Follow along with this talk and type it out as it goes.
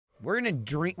We're in a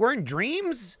dream. We're in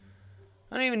dreams?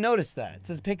 I didn't even notice that. It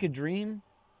says pick a dream.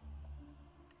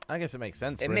 I guess it makes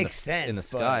sense. It makes sense. In the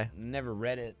sky. Never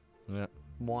read it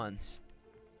once.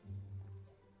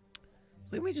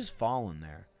 Let me just fall in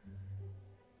there.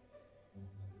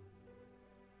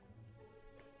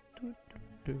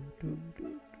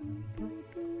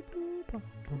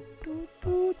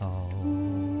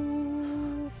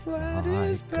 Flat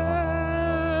is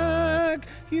back.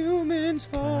 Humans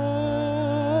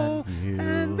fall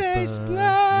and they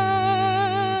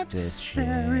splat.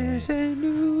 There is a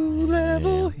new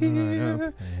level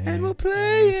here, and we'll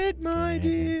play it, my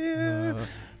dear.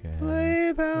 Play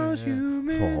about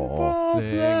human fall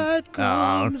flat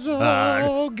comes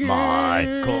again.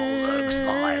 Michael looks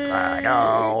like an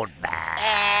old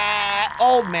man.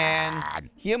 Old man.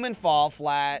 Human fall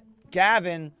flat.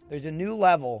 Gavin, there's a new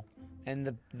level, and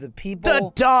the people.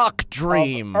 The Dark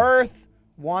Dream. Of Earth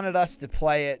wanted us to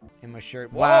play it in my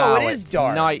shirt. Whoa, Wow, it is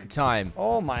dark. Nighttime.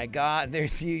 Oh my God,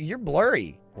 there's you. You're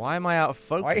blurry. Why am I out of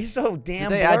focus? Why are you so damn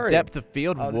Did they blurry? add depth of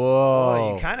field? Oh,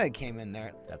 Whoa. Oh, you kind of came in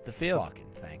there. Depth of field. Fucking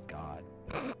thank God.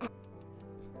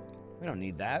 We don't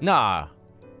need that. Nah.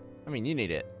 I mean, you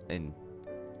need it in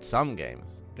some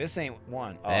games. This ain't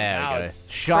one. Oh, There now we go. it's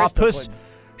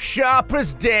Sharp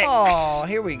as dicks. Oh,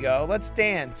 here we go. Let's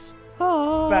dance.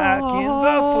 Oh. Back in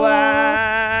the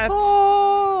flat.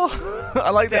 Oh. I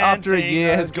like that after a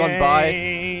year has gone by,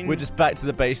 again. we're just back to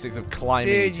the basics of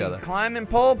climbing Dude, each you other. climb and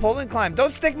pull, pull and climb.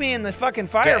 Don't stick me in the fucking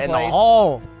Get fireplace. in the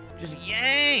hole. Just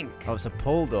yank. Oh, it's a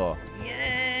pull door.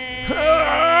 Yank.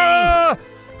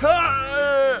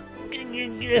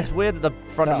 It's weird that the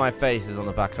front Tough. of my face is on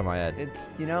the back of my head. It's,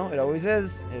 you know, it always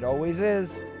is. It always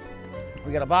is.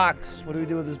 We got a box. What do we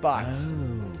do with this box?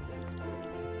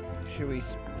 Oh. Should we...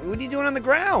 What are you doing on the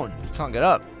ground? Can't get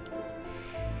up.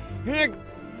 Alright,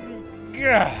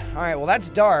 well, that's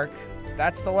dark.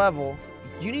 That's the level.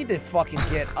 You need to fucking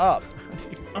get up.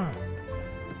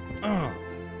 I'm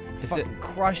Is fucking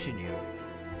crushing you.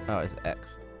 Oh, it's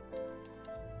X.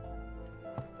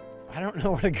 I don't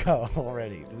know where to go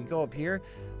already. Do we go up here?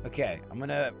 Okay, I'm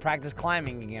gonna practice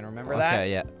climbing again. Remember that?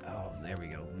 Okay, yeah. Oh, there we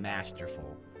go.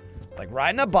 Masterful. Like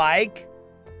riding a bike.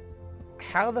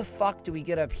 How the fuck do we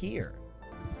get up here?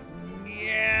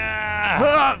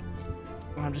 Yeah!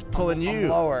 I'm just pulling I'm you.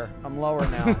 lower. I'm lower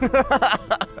now.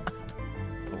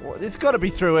 It's got to be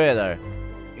through here, though.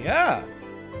 Yeah.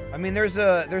 I mean, there's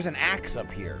an axe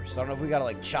up here, so I don't know if we gotta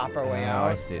like chop our way Oh,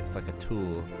 out. I see. It's like a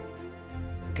tool.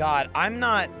 God, I'm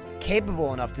not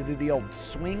capable enough to do the old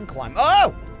swing climb.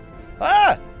 Oh!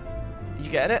 Ah! You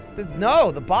getting it?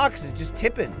 No, the box is just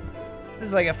tipping. This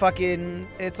is like a fucking,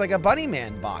 it's like a Bunny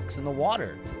Man box in the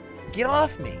water. Get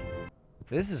off me.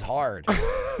 This is hard.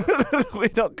 we're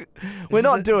not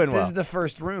doing well. This is the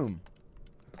first room.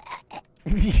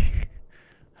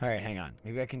 All right, hang on.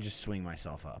 Maybe I can just swing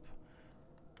myself up.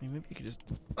 Maybe you could just...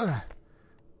 I'm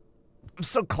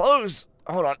so close.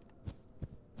 Hold on.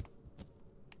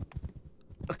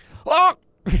 Oh!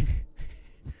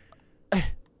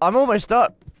 I'm almost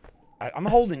up. I'm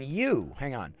holding you.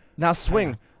 Hang on. Now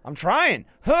swing. I'm trying.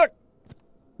 Hook.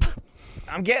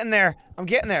 I'm getting there. I'm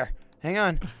getting there. Hang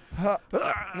on.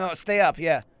 No, stay up.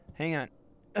 Yeah. Hang on.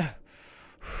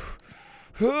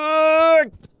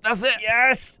 Hook. That's it.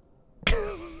 Yes.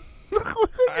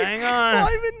 Hang on.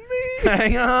 Climbing me.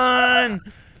 Hang on.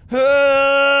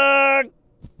 Hook.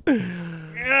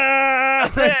 Yeah.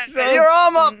 That's it. Your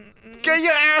arm up. Get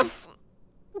your ass.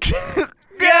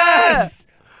 Yes.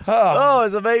 Oh,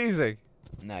 it's amazing.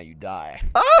 Now you die.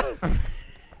 Ah!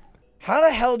 How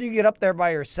the hell do you get up there by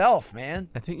yourself, man?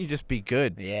 I think you just be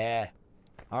good. Yeah.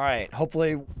 All right.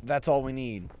 Hopefully that's all we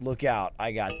need. Look out.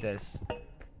 I got this.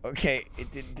 Okay.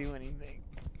 It didn't do anything.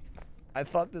 I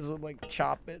thought this would like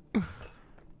chop it.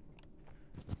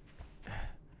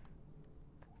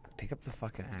 Pick up the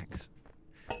fucking axe.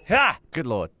 Ha! Good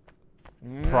lord.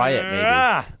 Pry it, maybe.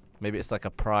 Ah! Maybe it's like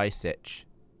a pry sitch.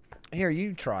 Here,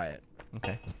 you try it.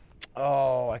 Okay.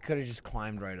 Oh, I could have just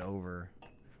climbed right over.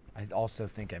 I also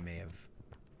think I may have.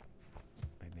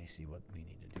 I may see what we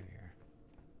need to do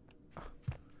here.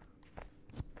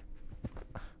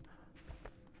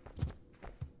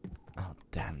 Oh,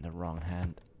 damn, the wrong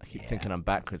hand. I keep Yeah. thinking I'm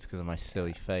backwards because of my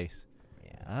silly face.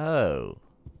 Yeah. Oh.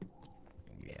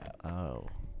 Yeah. Oh.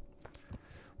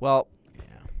 Well, Yeah.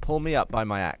 pull me up by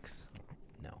my axe.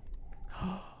 No.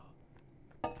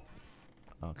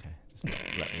 Okay.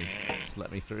 Just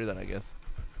let me through then, I guess.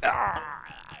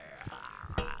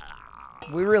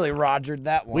 We really rogered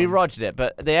that one. We rogered it,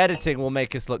 but the editing will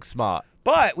make us look smart.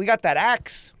 But we got that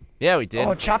axe. Yeah, we did.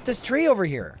 Oh, chop this tree over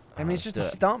here. I mean, it's just a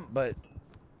let's do it. stump, but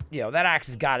you know that axe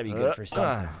has got to be good for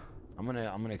something.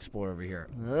 I'm gonna explore over here.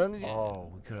 Oh,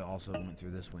 we could have also went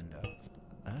through this window.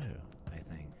 Oh. I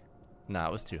think. No,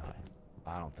 it was too high.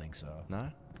 I don't think so. No?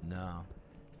 No.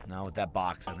 No, with that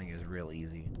box, I think it was real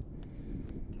easy.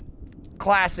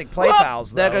 Classic play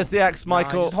pals, though. There goes the axe,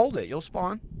 Michael. Just hold it. You'll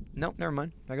spawn. Nope, never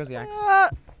mind. There goes the axe.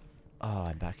 Oh,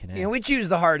 I'm back in here. You know, we choose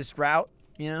the hardest route,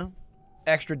 you know?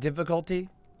 Extra difficulty.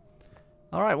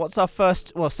 All right, what's our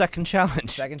second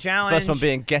challenge? Second challenge. First one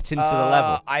being get into the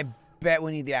level. I bet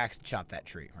we need the axe to chop that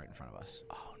tree right in front of us.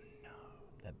 Oh, no.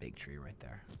 That big tree right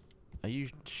there. Are you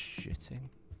shitting?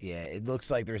 Yeah, it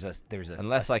looks like there's a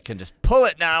Unless I can just pull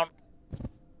it down.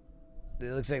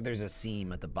 It looks like there's a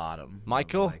seam at the bottom.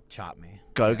 Michael, Like, chop me.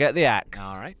 Go get the axe.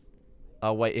 All right.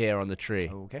 I'll wait here on the tree.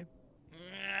 Okay.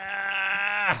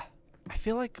 I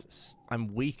feel like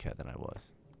I'm weaker than I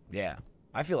was. Yeah,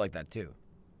 I feel like that too.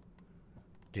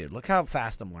 Dude, look how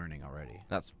fast I'm learning already.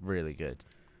 That's really good.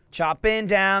 Chopping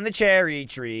down the cherry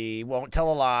tree. Won't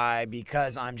tell a lie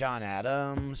because I'm John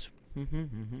Adams.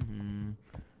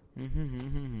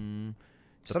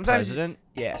 Sometimes, president?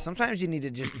 yeah, sometimes you need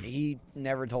to just, he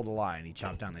never told a lie and he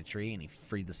chopped down the tree and he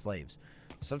freed the slaves.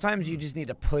 Sometimes you just need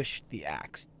to push the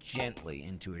axe gently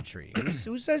into a tree.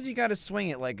 Who says you gotta swing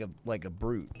it like a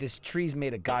brute? This tree's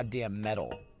made of goddamn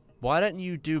metal. Why don't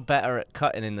you do better at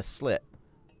cutting in the slit?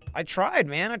 I tried,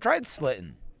 man. I tried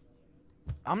slitting.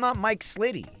 I'm not Mike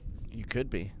Slitty. You could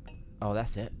be. Oh,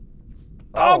 that's it.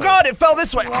 Oh, God, it fell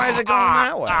this way. Why is it going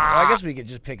that way? Well, I guess we could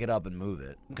just pick it up and move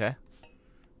it. Okay.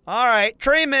 All right,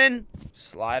 treeman.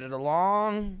 Slide it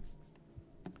along.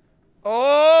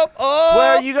 Oh.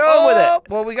 Where are you going with it?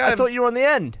 Well, we got. I thought you were on the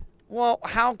end. Well,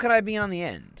 how could I be on the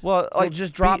end? Well, It'll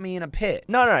just drop me in a pit.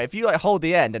 No. If you hold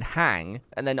the end and hang,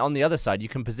 and then on the other side, you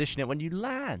can position it when you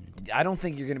land. I don't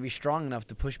think you're gonna be strong enough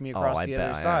to push me across the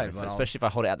other side. But especially if I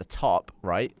hold it at the top,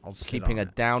 right? I'll sit keeping on a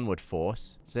it. downward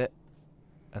force.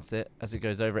 That's it. As it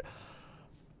goes over it.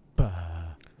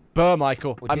 Burr,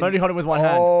 Michael. I'm only holding with one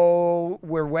hand. Oh,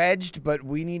 we're wedged, but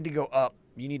we need to go up.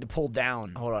 You need to pull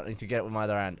down. Hold on, I need to get it with my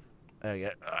other hand. There we go.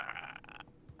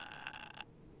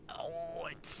 Oh,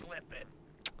 it's slipping.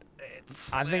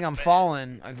 I think I'm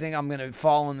falling. I think I'm gonna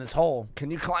fall in this hole.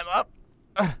 Can you climb up?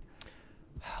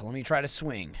 Let me try to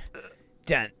swing.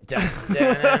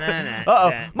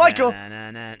 Uh-oh, Michael!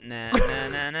 No!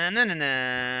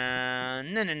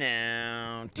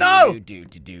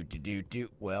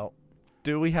 Well,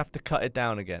 do we have to cut it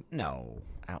down again? no.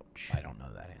 Ouch. I don't know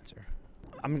that answer.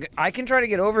 I can try to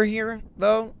get over here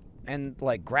though, and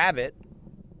like grab it,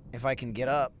 if I can get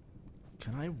up.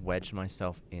 Can I wedge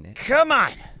myself in it? Come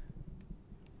on!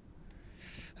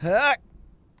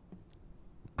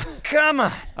 Come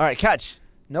on! All right, catch.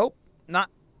 Nope, not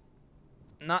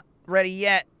ready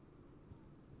yet.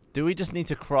 Do we just need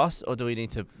to cross, or do we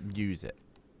need to use it?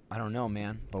 I don't know,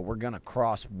 man, but we're gonna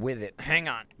cross with it. Hang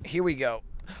on, here we go.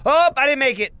 Oh, I didn't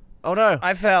make it. Oh no!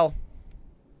 I fell.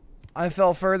 I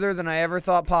fell further than I ever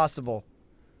thought possible.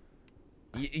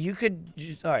 You could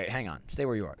just, all right, hang on. Stay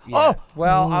where you are. Yeah. Oh!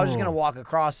 Well, I was just going to walk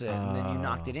across it, and then you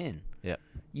knocked it in. Yep.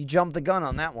 You jumped the gun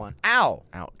on that one. Ow!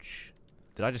 Ouch.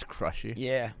 Did I just crush you?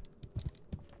 Yeah.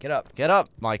 Get up. Get up,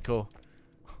 Michael.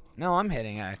 No, I'm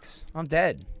hitting X. I'm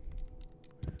dead.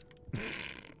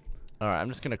 All right, I'm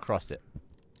just going to cross it.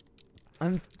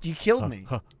 You killed me.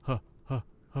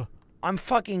 I'm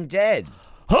fucking dead.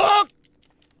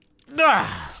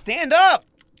 Stand up!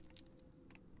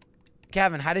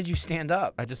 Kevin, how did you stand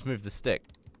up? I just moved the stick.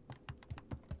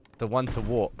 The one to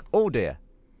walk. Oh, dear.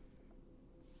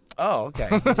 Oh, okay.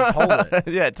 You just hold it.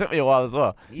 Yeah, it took me a while as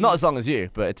well. Not as long as you,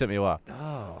 but it took me a while.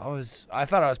 Oh, I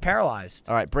thought I was paralyzed.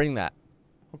 All right, bring that.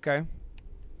 Okay.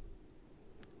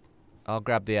 I'll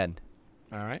grab the end.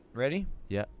 All right. Ready?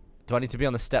 Yeah. Do I need to be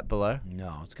on the step below?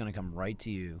 No, it's going to come right to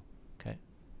you. Okay.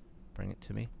 Bring it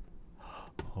to me.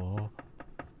 Oh.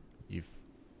 You've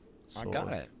I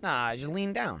got it. Nah, just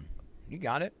lean down. You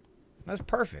got it. That's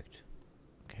perfect.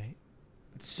 Okay.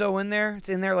 It's so in there. It's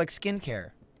in there like skincare.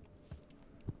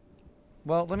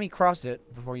 Well, let me cross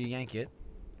it before you yank it,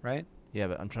 right? Yeah,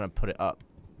 but I'm trying to put it up.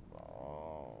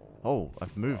 Oh,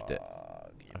 I've moved it.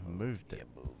 I've moved it. You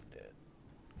moved it.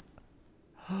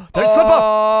 Don't slip off!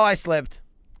 Oh, I slipped.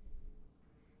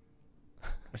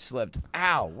 I slipped.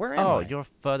 Ow, where am I? Oh, you're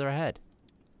further ahead.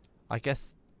 I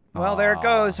guess. Well, there it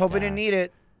goes. Hope I damn. didn't need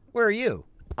it. Where are you?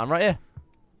 I'm right here.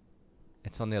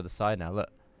 It's on the other side now, look.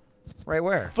 Right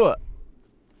where? Foot.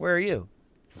 Where are you?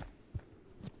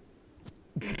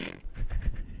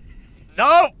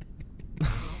 No!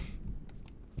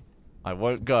 I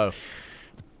won't go.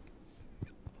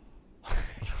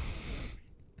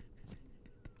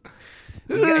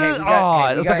 We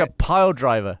got It's like a pile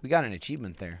driver. We got an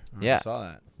achievement there. I Yeah. saw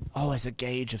that. Oh, there's a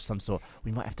gauge of some sort.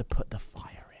 We might have to put the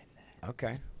fire in there.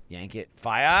 Okay. Yank it.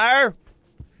 Fire!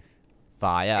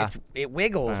 Fire. It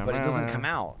wiggles, but it doesn't come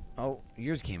out. Oh,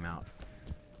 yours came out.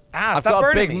 Ah, I've stop got a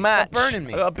burning big me. match. Stop burning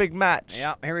me. I got a big match.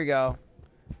 Yeah, here we go.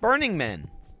 Burning Men.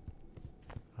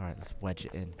 All right, let's wedge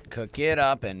it in. Cook it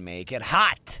up and make it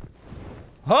hot.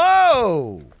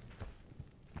 Ho!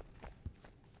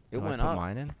 It Do I went put up.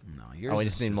 mine in? No, yours we is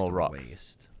just need more a rocks.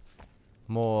 waste.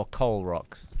 More coal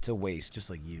rocks. It's a waste, just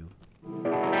like you.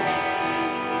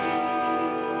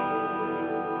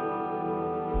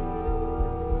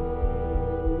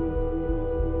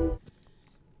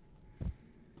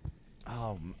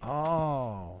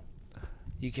 Oh.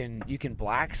 You can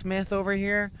blacksmith over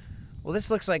here? Well,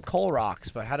 this looks like coal rocks,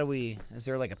 but how do we... Is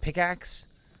there like a pickaxe?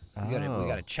 We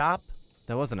got a chop?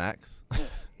 There was an axe.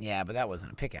 Yeah, but that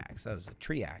wasn't a pickaxe. That was a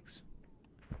tree axe.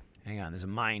 Hang on, there's a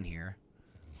mine here.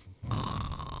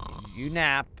 You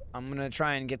nap. I'm gonna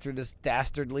try and get through this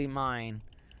dastardly mine.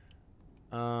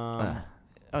 Oh,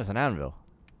 it's an anvil.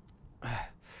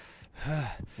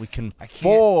 We can I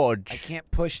forge. can't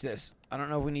push this. I don't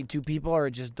know if we need two people or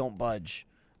it just don't budge.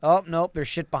 Oh, nope, there's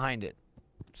shit behind it.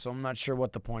 So I'm not sure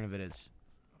what the point of it is.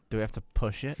 Do we have to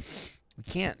push it? We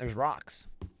can't. There's rocks.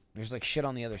 There's like shit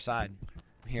on the other side.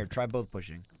 Here, try both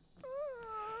pushing.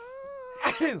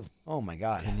 Oh my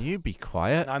god. Can you be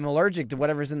quiet? I'm allergic to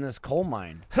whatever's in this coal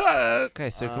mine. Okay,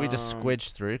 so can we just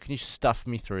squidge through? Can you stuff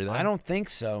me through there? I don't think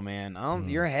so, man.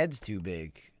 Your head's too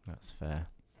big. That's fair.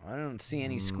 I don't see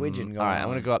any squidging going on. Alright, I'm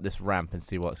gonna go up this ramp and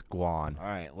see what's gone.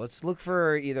 Alright, let's look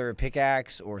for either a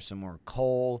pickaxe or some more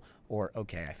coal or...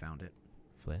 Okay, I found it.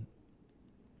 Flint.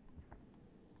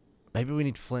 Maybe we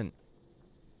need flint.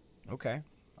 Okay,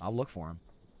 I'll look for him.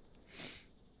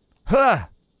 Huh!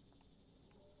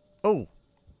 Oh,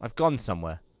 I've gone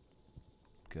somewhere.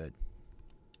 Good.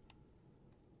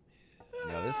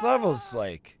 No, this level's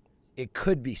like... It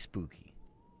could be spooky.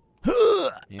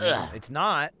 You know, it's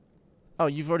not. Oh,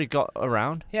 you've already got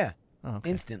around? Yeah, Oh, okay.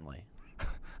 instantly.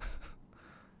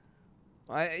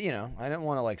 I didn't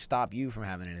want to like stop you from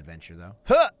having an adventure though.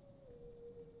 Huh!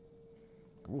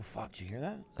 Oh fuck! Did you hear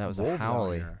that? That was a Wolves out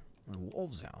howly. here. The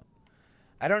wolves out.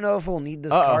 I don't know if we'll need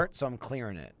this Uh-oh. cart, so I'm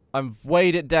clearing it. I've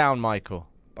weighed it down, Michael.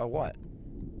 By what?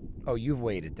 Oh, you've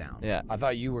weighed it down. Yeah. I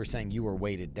thought you were saying you were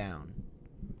weighted down.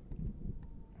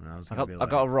 And I was I gonna be got, like,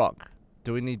 I got a rock.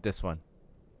 Do we need this one?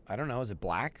 I don't know. Is it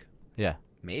black? Yeah.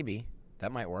 Maybe.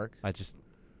 That might work. It's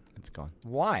gone.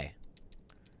 Why?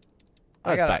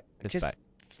 Oh, it's gotta back. It's just back.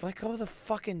 let go of the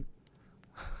fucking.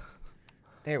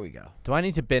 There we go. Do I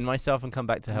need to bin myself and come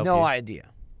back to help you? No idea.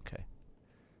 Okay.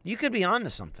 You could be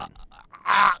onto something.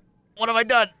 What have I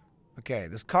done? Okay,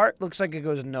 this cart looks like it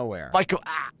goes nowhere. Michael,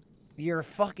 You're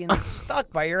fucking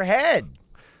stuck by your head.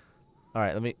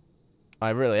 Alright, let me...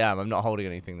 I really am. I'm not holding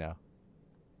anything now.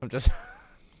 I'm just...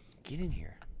 Get in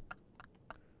here.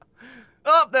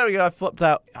 Oh, there we go. I flipped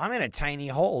out. I'm in a tiny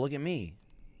hole. Look at me.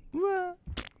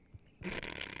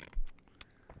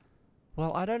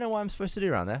 Well, I don't know what I'm supposed to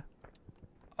do around there.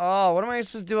 Oh, what am I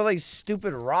supposed to do with these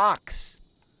stupid rocks?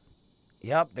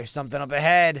 Yep, there's something up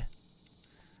ahead.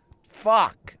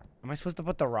 Fuck. Am I supposed to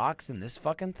put the rocks in this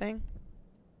fucking thing?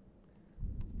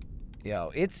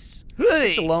 Yo, it's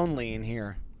lonely in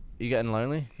here. You getting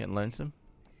lonely? Getting lonesome?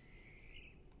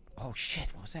 Oh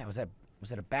shit, what was that? Was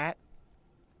that a bat?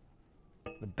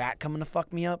 The bat coming to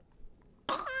fuck me up?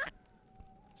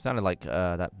 Sounded like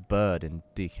that bird in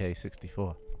DK64.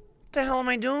 What the hell am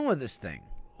I doing with this thing?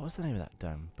 What was the name of that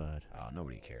damn bird? Oh,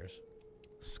 nobody cares.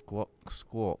 Squawk,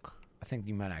 squawk, I think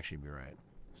you might actually be right.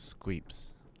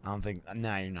 squeeps. I don't think...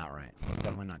 Nah, you're not right. It's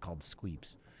definitely not called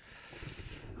squeeps.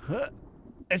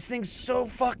 This thing's so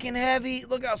fucking heavy.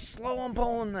 Look how slow I'm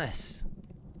pulling this.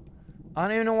 I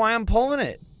don't even know why I'm pulling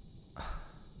it.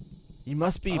 You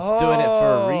must be doing it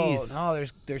for a reason. No,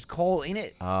 there's coal in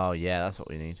it. Oh, yeah, that's what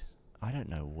we need. I don't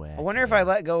know where. I wonder if I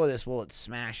let go of this, will it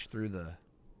smash through the...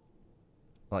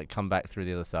 Like, come back through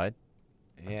the other side?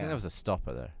 Yeah. I think there was a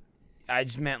stopper there. I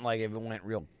just meant like if it went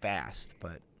real fast,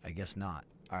 but I guess not.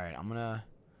 All right, I'm gonna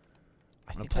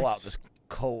pull out this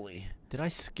coalie. Did I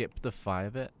skip the fire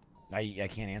bit? I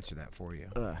can't answer that for you.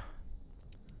 Ugh.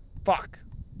 Fuck.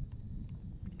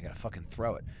 I gotta fucking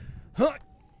throw it. Huh.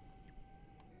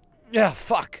 Yeah,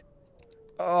 fuck.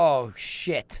 Oh,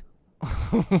 shit. I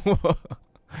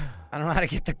don't know how to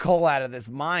get the coal out of this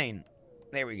mine.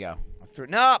 There we go. I threw it.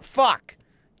 No, fuck.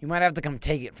 You might have to come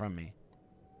take it from me.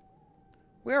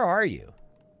 Where are you?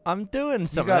 I'm doing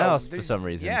something else for some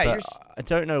reason. Yeah, but I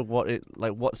don't know what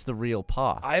what's the real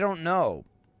path. I don't know.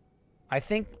 I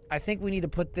think we need to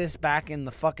put this back in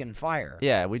the fucking fire.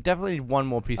 Yeah, we definitely need one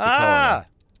more piece of coal. I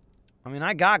mean,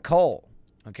 I got coal.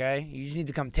 Okay? You just need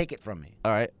to come take it from me.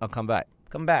 All right, I'll come back.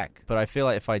 Come back. But I feel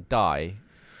like if I die,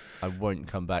 I won't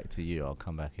come back to you. I'll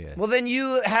come back here. Well, then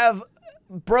you've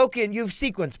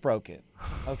sequence broken.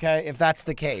 Okay? If that's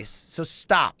the case. So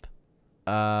stop.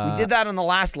 We did that on the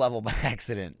last level by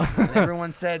accident. And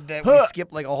everyone said that we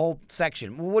skipped like a whole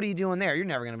section. Well, what are you doing there? You're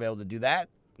never going to be able to do that.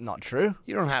 Not true.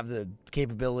 You don't have the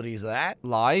capabilities of that.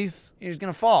 Lies. You're just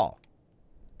going to fall.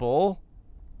 Ball.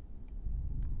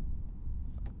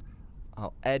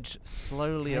 I'll edge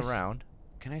slowly around.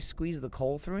 Can I squeeze the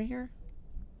coal through here?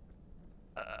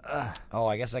 Oh,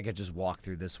 I guess I could just walk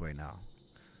through this way now.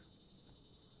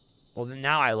 Well, then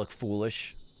now I look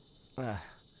foolish.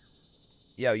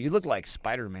 Yo, you look like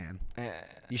Spider-Man.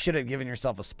 You should have given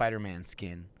yourself a Spider-Man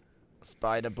skin.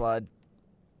 Spider blood.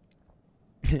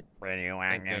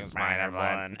 Radioactive spider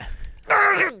blood.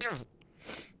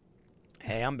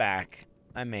 Hey, I'm back.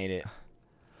 I made it.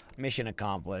 Mission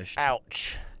accomplished.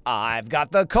 Ouch. I've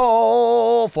got the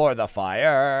coal for the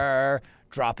fire.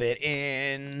 Drop it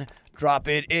in. Drop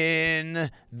it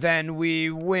in. Then we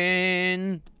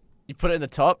win. You put it in the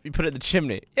top? You put it in the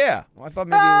chimney? Yeah. Well, I thought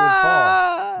maybe it would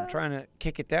fall. I'm trying to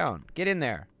kick it down. Get in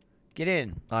there. Get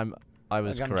in. I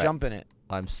was I'm correct. jumping it.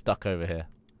 I'm stuck over here.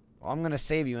 Well, I'm going to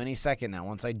save you any second now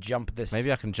once I jump this.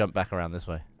 Maybe I can jump back around this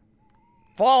way.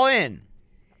 Fall in.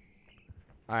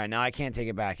 All right, now I can't take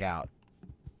it back out.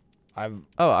 I'm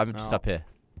just up here.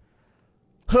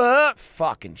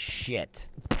 Fucking shit.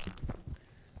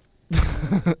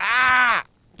 Ah!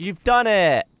 You've done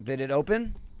it! Did it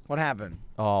open? What happened?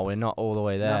 Oh, we're not all the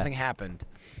way there. Nothing happened.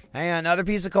 Hang on, another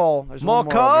piece of coal. There's More one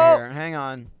more coal? over here. Hang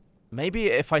on. Maybe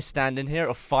if I stand in here,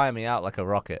 it'll fire me out like a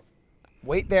rocket.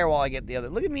 Wait there while I get the other.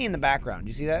 Look at me in the background.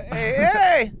 You see that? Hey,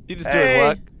 hey! You just doing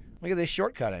work. Look at this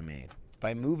shortcut I made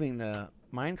by moving the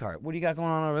minecart. What do you got going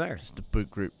on over there? Just a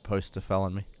boot group poster fell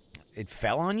on me. It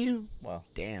fell on you? Wow.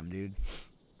 Damn, dude.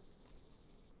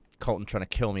 Colton trying to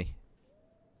kill me.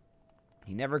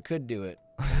 He never could do it.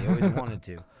 He always wanted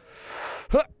to.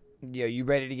 Yo, you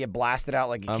ready to get blasted out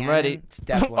like a cannon? I'm ready. It's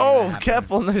definitely Oh, gonna happen.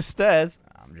 careful on those stairs.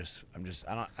 I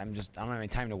don't have any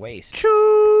time to waste.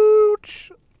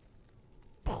 Chooch.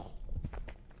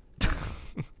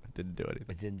 Didn't do anything.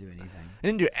 It didn't do anything. It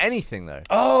didn't do anything though.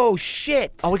 Oh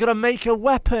shit! Oh, we gotta make a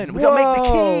weapon. We gotta make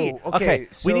the key. Whoa, okay,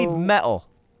 we need so- metal.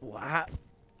 How?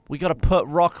 We gotta put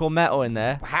rock or metal in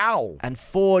there How? and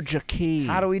forge a key.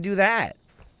 How do we do that?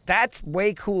 That's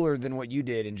way cooler than what you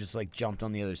did and just like jumped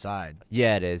on the other side.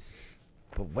 Yeah, it is.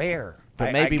 But where?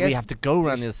 But maybe we guess have to go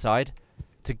around the other side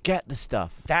to get the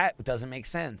stuff. That doesn't make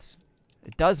sense.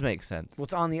 It does make sense.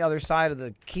 What's on the other side of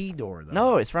the key door, though?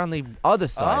 No, it's around the other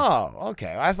side. Oh,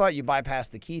 okay. I thought you bypassed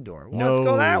the key door. Well, let's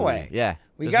go that way. Yeah,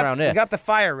 We just got around here. we got the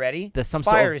fire ready. There's some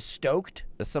fire sort of- is stoked.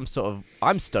 There's some sort of.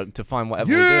 I'm stoked to find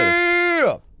whatever we do.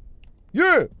 Yeah.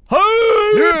 Yeah.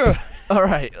 Hey! Yeah. All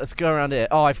right, let's go around here.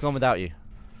 Oh, I've gone without you.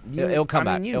 It'll come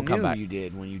back. I mean, you It'll knew come back. you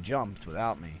did when you jumped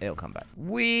without me. It'll come back.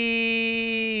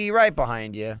 We right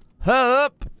behind you.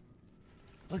 Up.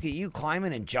 Look at you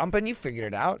climbing and jumping. You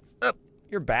figured it out. Up.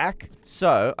 You're back.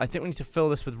 So I think we need to fill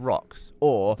this with rocks,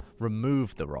 or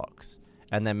remove the rocks,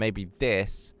 and then maybe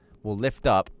this will lift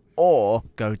up or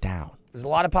go down. There's a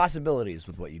lot of possibilities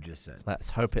with what you just said. Let's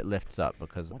hope it lifts up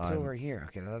because What's I'm. over here?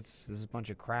 Okay, this is a bunch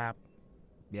of crap.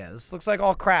 Yeah, this looks like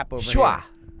all crap over Shwa! here.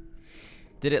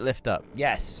 Did it lift up?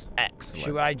 Yes.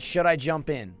 Excellent. Should I jump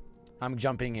in? I'm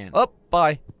jumping in. Up.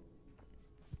 Bye.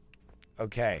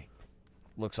 Okay.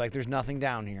 Looks like there's nothing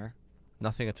down here.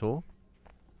 Nothing at all.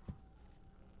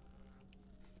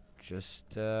 Just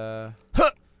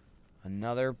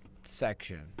another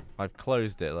section. I've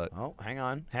closed it. Look. Oh, hang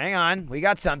on. Hang on. We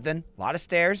got something. A lot of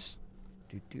stairs.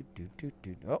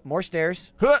 Oh, more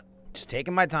stairs. Just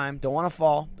taking my time. Don't want to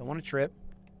fall. Don't want to trip.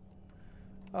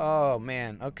 Oh,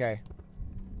 man. Okay.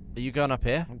 Are you going up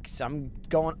here? I'm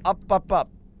going up, up, up.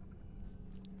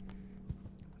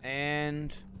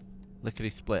 And, Lickety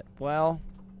split. well,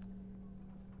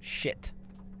 shit.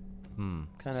 Hmm.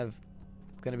 Kind of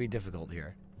going to be difficult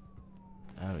here.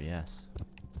 Oh yes.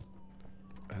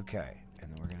 Okay.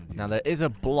 And then we're going to do... Now there is a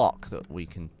block that we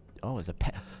can. Oh, there's a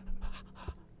pet.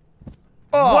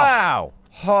 Oh! Wow.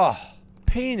 Oh.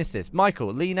 Penises. Michael,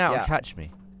 lean out Yeah. and catch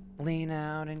me. Lean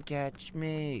out and catch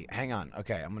me. Hang on.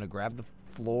 Okay, I'm going to grab the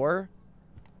floor.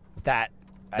 I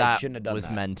That shouldn't have done was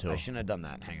that. mental. I shouldn't have done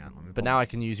that. Hang on. Let me But now I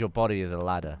can use your body as a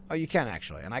ladder. Oh, you can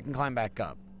actually. And I can climb back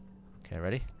up. Okay,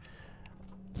 ready?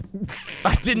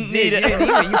 I didn't You need it. didn't need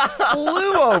it. You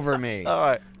flew over me. All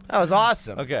right. That was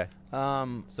awesome. Okay.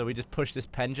 Um, So we just push this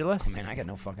pendulous. man, I got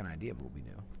no fucking idea what we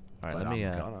do. All right, but let me.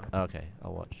 I'm gonna. Okay,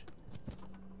 I'll watch.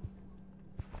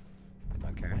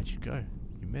 Okay. Where'd you go?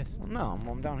 You missed. Well, no,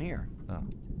 I'm down here. Oh.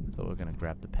 Thought we were gonna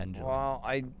grab the pendulum. Well,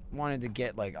 I wanted to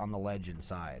get like on the ledge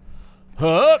inside.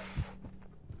 Huh?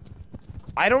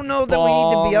 I don't know that we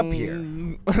need to be up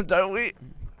here. Don't we?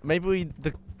 Maybe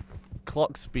the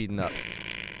clock's speeding up.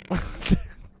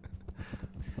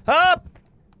 Up!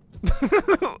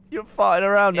 You're farting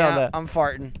around down Yeah, there. I'm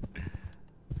farting.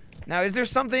 Now, is there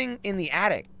something in the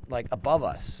attic, like above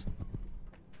us?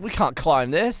 We can't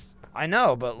climb this. I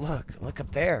know, but look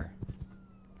up there.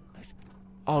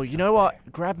 Oh, you know what?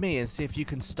 Grab me and see if you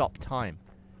can stop time.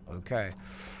 Okay.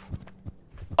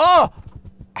 Oh!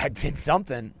 I did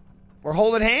something. We're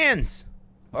holding hands.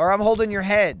 Or I'm holding your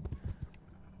head.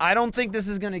 I don't think this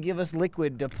is going to give us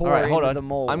liquid to pour Alright, hold into on. the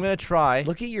mold. I'm gonna try.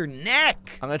 Look at your neck.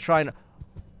 I'm gonna try and.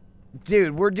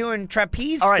 Dude, we're doing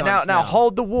trapeze Alright, stunts now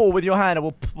hold the wall with your hand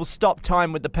and we'll stop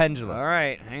time with the pendulum.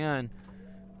 Alright, hang on.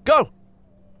 Go!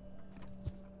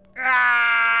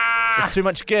 Ah! There's too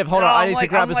much give. Hold No, on, I I'm need like, to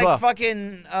grab I'm as like well.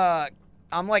 fucking,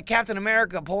 I'm like Captain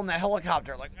America pulling that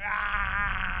helicopter, like,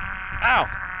 Ow!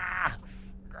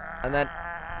 And then.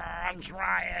 I'm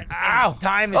trying. Ow!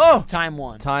 Time is Oh! time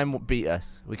one. Time will beat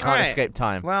us. We can't Alright. escape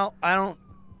time. Well, I don't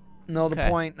know the Okay.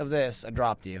 point of this. I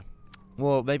dropped you.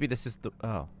 Well, maybe this is the.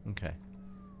 Oh, okay.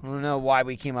 I don't know why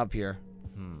we came up here.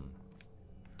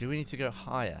 Do we need to go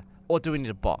higher? Or do we need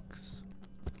a box?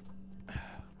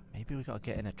 Maybe we gotta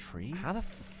get in a tree? How the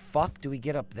fuck do we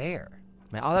get up there?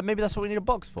 Maybe that's what we need a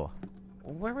box for.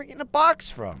 Where are we getting a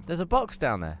box from? There's a box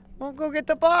down there. Well, go get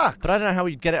the box. But I don't know how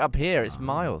we get it up here. It's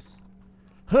miles.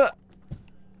 Huh.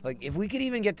 Like, if we could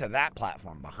even get to that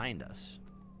platform behind us.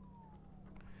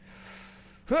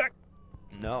 Huh.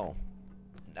 No.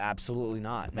 Absolutely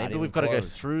not. Maybe Not we've even got to go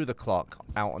close. through the clock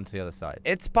out onto the other side.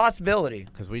 It's a possibility.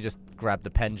 Because we just grabbed the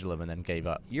pendulum and then gave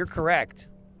up. You're correct.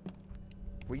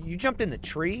 You jumped in the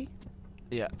tree?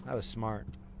 Yeah. That was smart.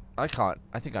 I can't.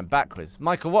 I think I'm backwards.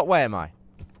 Michael, what way am I?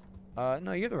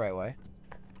 No, you're the right way.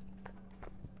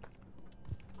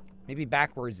 Maybe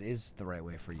backwards is the right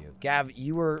way for you. Gav,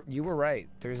 you were right.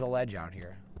 There's a ledge out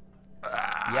here.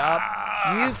 Yup.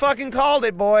 You fucking called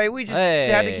it, boy. We just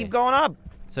had to Hey. keep going up.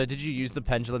 So did you use the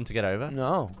pendulum to get over?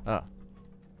 No. Oh.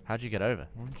 How'd you get over?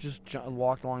 We just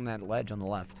walked along that ledge on the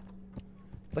left.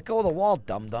 Let go of the wall,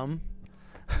 dum-dum.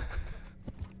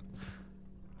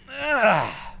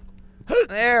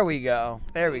 There we go.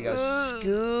 There we go.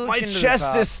 Scooch My into the chest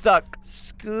top. is stuck.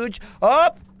 Scooch.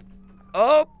 Up.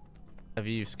 Up. Have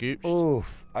you scooched?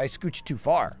 Oof. I scooched too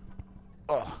far.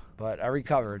 Ugh. But I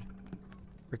recovered.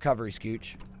 Recovery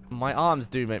scooch. My arms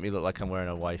do make me look like I'm wearing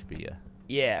a wife beater.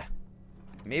 Yeah.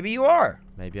 Maybe you are.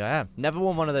 Maybe I am. Never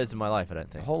worn one of those in my life, I don't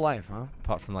The think. whole life, huh?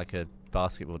 Apart from like a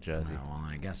basketball jersey Oh, well,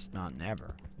 I guess not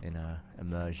never. in a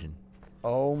immersion.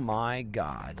 Oh my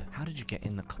god. How did you get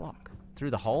in the clock?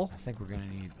 Through the hole? I think we're gonna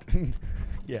need...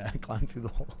 yeah, climb through the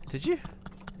hole. Did you?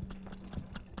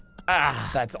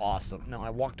 That's awesome. No, I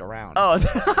walked around. Oh.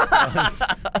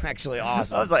 That was actually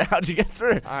awesome. I was like, how'd you get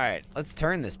through? Alright, let's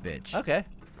turn this bitch. Okay.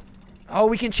 Oh,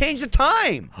 we can change the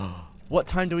time! What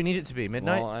time do we need it to be?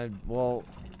 Midnight? Well,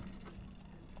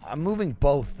 I'm moving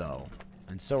both, though.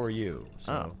 And so are you.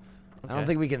 So I don't okay.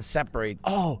 think we can separate...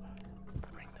 Oh.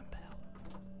 Ring the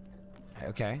bell.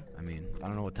 Okay, I mean, I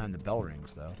don't know what time the bell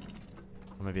rings, though.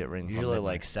 Or maybe it rings. on Usually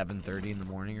midnight. like 7:30 in the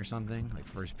morning or something, like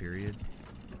first period.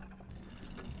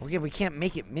 Okay, we can't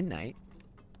make it midnight.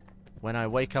 When I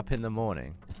wake up in the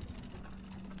morning.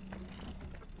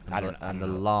 I don't And know.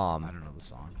 the alarm I don't know the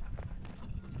song.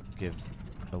 gives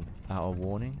out a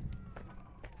warning.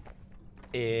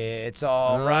 It's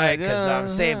alright, because I'm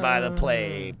saved by the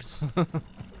plebes.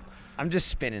 I'm just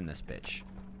spinning this bitch.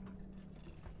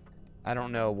 I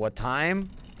don't know what time.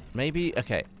 Maybe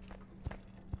okay.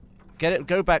 Get it.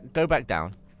 Go back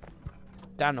down.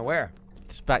 Down to where?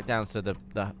 Just back down so the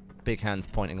big hand's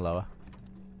pointing lower.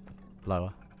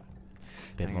 Lower.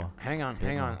 Bit more. Hang on.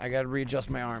 Bit more. I gotta readjust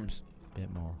my arms.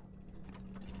 Bit more.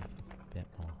 Bit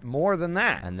more. More than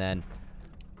that. And then.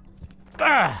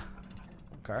 Ah!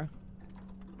 Okay.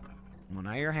 Well,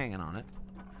 now you're hanging on it.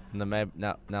 And then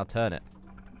now turn it.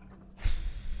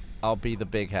 I'll be the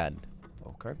big hand.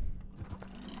 Okay.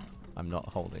 I'm not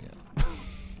holding it.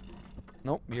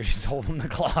 Nope, you're just holding the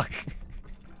clock.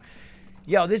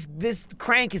 Yo, this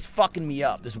crank is fucking me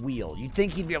up, this wheel. You'd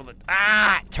think he'd be able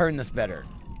to, turn this better.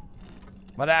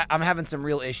 But I'm having some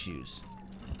real issues.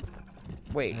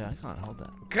 Wait. Yeah, I can't hold that.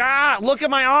 God, look at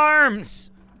my arms!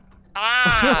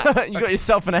 You got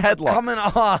yourself in a headlock. Coming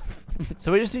off.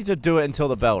 So we just need to do it until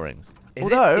the bell rings.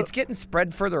 It's getting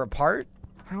spread further apart?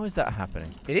 How is that happening?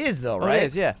 It is, though, Oh, right? it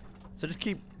is, yeah. So just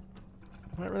keep.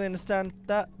 I don't really understand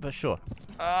that, but sure.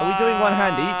 Are we doing one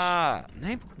hand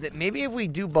Maybe if we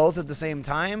do both at the same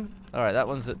time. All right, that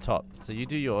one's at top. So you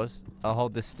do yours. I'll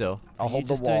hold this still. I'll hold the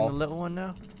just doing wall. the little one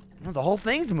now? No, the whole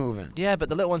thing's moving. Yeah, but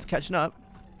the little one's catching up.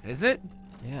 Is it?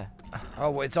 Yeah.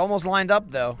 Oh, it's almost lined up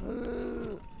though.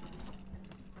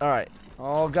 All right.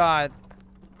 Oh God.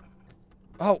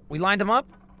 Oh, we lined them up?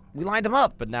 We lined them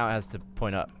up. But now it has to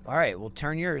point up. All right, we'll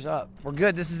turn yours up. We're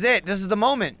good. This is it. This is the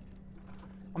moment.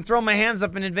 I'm throwing my hands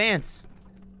up in advance.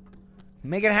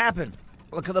 Make it happen.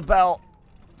 Look at the bell.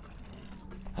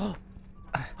 Oh,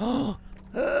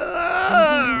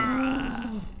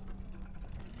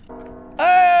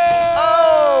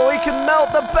 we can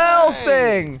melt the bell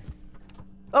thing.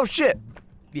 Oh, shit.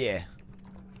 Yeah.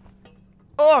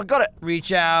 Oh, got it.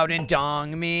 Reach out and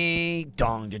dong me.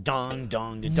 Dong da dong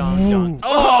dong da dong dong.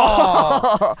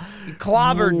 Oh! You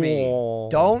clobbered me.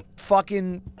 Don't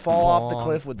fucking fall off the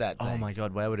cliff with that thing. Oh my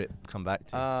god, where would it come back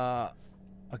to?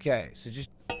 Okay, so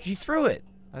just you threw it.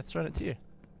 I've thrown it to you.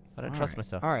 I don't trust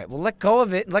myself. All right, well let go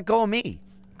of it. And let go of me.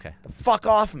 Okay. The fuck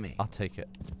off of me. I'll take it.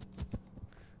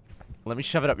 Let me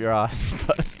shove it up your ass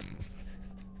first.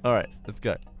 All right, let's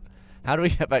go. How do we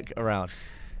get back around?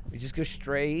 We just go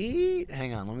straight.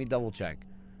 Hang on, let me double check.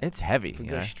 It's heavy. If we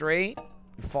you go know? straight,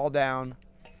 we fall down,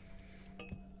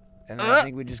 and then I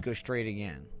think we just go straight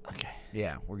again. Okay.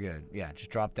 Yeah, we're good. Yeah,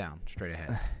 just drop down, straight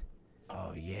ahead.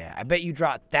 Oh yeah, I bet you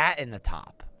dropped that in the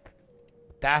top.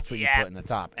 That's what you put in the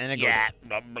top, and it goes.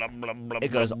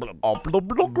 It goes. Oh, blub,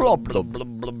 blub, blub,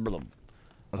 blub.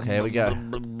 Okay, here we go.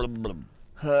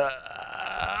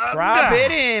 Drop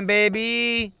it in,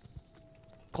 baby.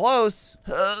 Close.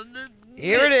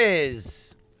 Here it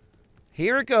is.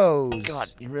 Here it goes.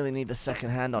 God, you really need the second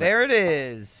hand on There it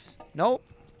is. Nope.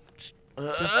 Just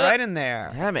right in there.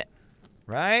 Damn it.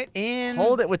 Right in.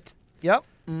 Hold it with. Yep.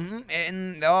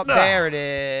 And oh, there it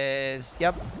is.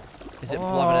 Yep. Is it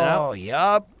blubbing it out? Oh,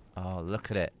 yup. Oh,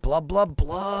 look at it. Blub, blub,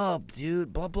 blub,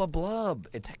 dude. Blub, blub, blub.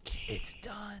 It's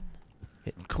done.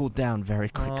 It cooled down very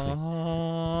quickly.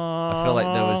 I feel like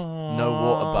there was no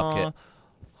water bucket.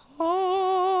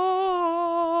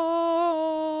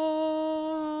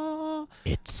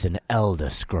 It's an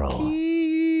Elder Scroll.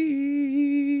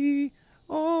 Key,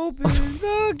 open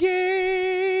the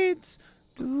gates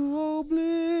to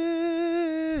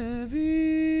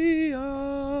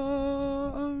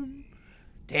oblivion.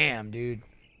 Damn, dude.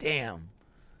 Damn.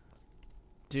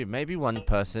 Dude, maybe one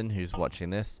person who's watching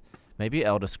this, maybe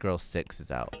Elder Scrolls 6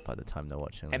 is out by the time they're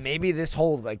watching this. And maybe this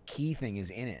whole like key thing is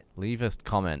in it. Leave a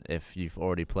comment if you've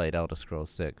already played Elder Scrolls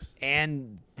 6.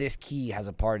 And this key has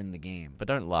a part in the game. But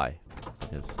don't lie,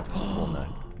 because we'll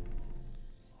know.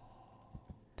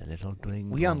 The little ding.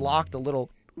 We unlocked a little.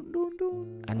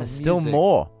 And there's still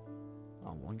more.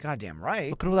 Oh, well, goddamn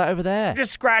right. Look at all that over there.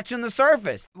 Just scratching the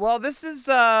surface. Well, this is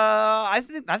I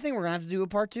think we're gonna have to do a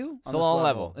part 2. It's a long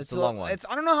level. It's a long one.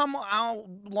 I don't know how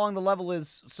long the level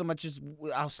is so much as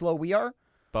how slow we are.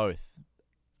 Both.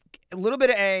 A little bit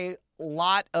of A,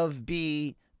 lot of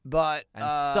B, but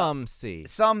And some C.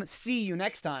 Some see you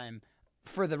next time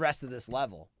for the rest of this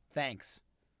level. Thanks.